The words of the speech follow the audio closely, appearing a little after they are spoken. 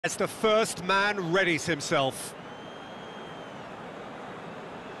As the first man readies himself.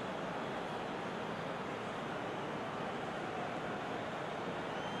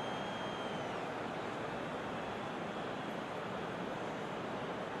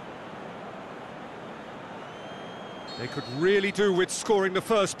 They could really do with scoring the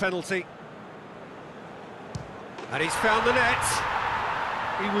first penalty. And he's found the net.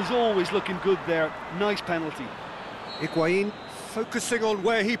 He was always looking good there. Nice penalty. Higuain focusing on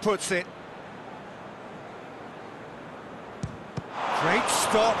where he puts it. Great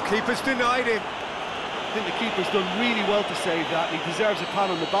stop, keeper's denied him. I think the keeper's done really well to save that. He deserves a pat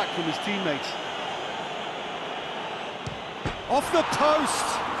on the back from his teammates. Off the post!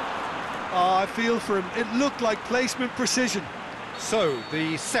 Oh, I feel for him. It looked like placement precision. So,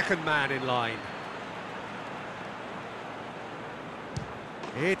 the second man in line.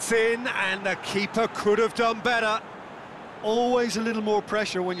 It's in, and the keeper could have done better. Always a little more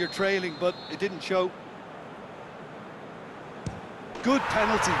pressure when you're trailing, but it didn't show. Good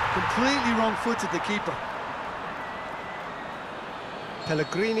penalty, completely wrong-footed, the keeper.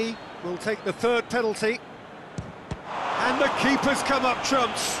 Pellegrini will take the third penalty. And the keeper's come up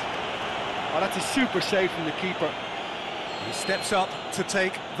trumps. Oh, that's a super save from the keeper. He steps up to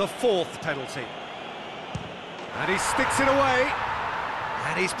take the fourth penalty. And he sticks it away.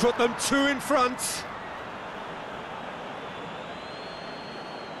 And he's put them two in front.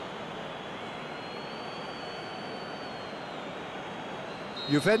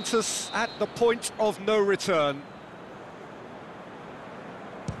 Juventus at the point of no return.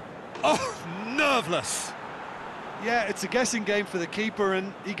 Oh, nerveless. Yeah, it's a guessing game for the keeper,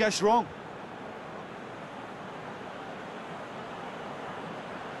 and he guessed wrong.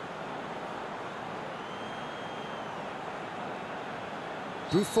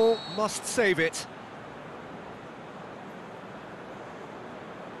 Buffon must save it.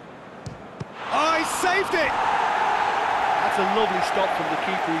 Oh, he saved it! That's a lovely stop from the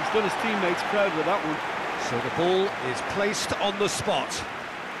keeper. He's done his teammates proud with that one. So the ball is placed on the spot.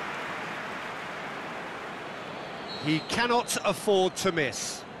 He cannot afford to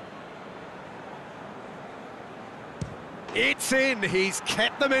miss. It's in, he's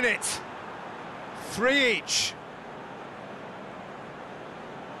kept them in it. 3 each.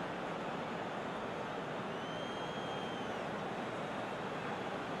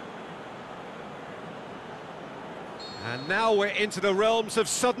 And now we're into the realms of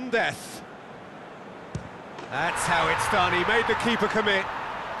sudden death. That's how it's done, he made the keeper commit.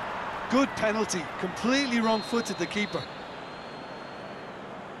 Good penalty, completely wrong-footed, the keeper.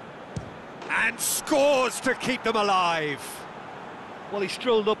 And scores to keep them alive. Well, he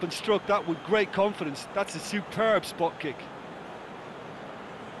strolled up and struck that with great confidence. That's a superb spot kick.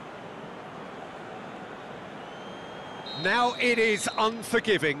 Now it is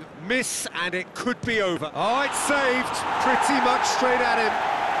unforgiving. Miss and it could be over. Oh, it's saved. Pretty much straight at him.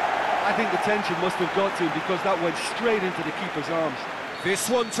 I think the tension must have got to him because that went straight into the keeper's arms. This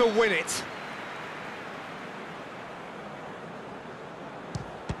one to win it.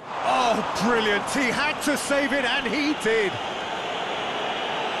 Oh, brilliant. He had to save it, and he did.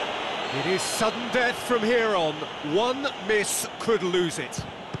 It is sudden death from here on. One miss could lose it.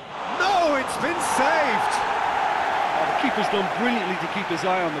 No, it's been saved. Oh, the keeper's done brilliantly to keep his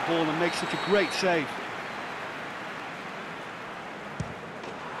eye on the ball and make such a great save.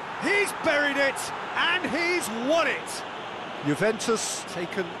 He's buried it, and he's won it. Juventus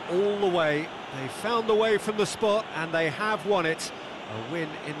taken all the way. They found the way from the spot, and they have won it. A win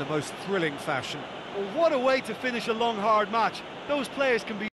in the most thrilling fashion. Well, what a way to finish a long, hard match. Those players can be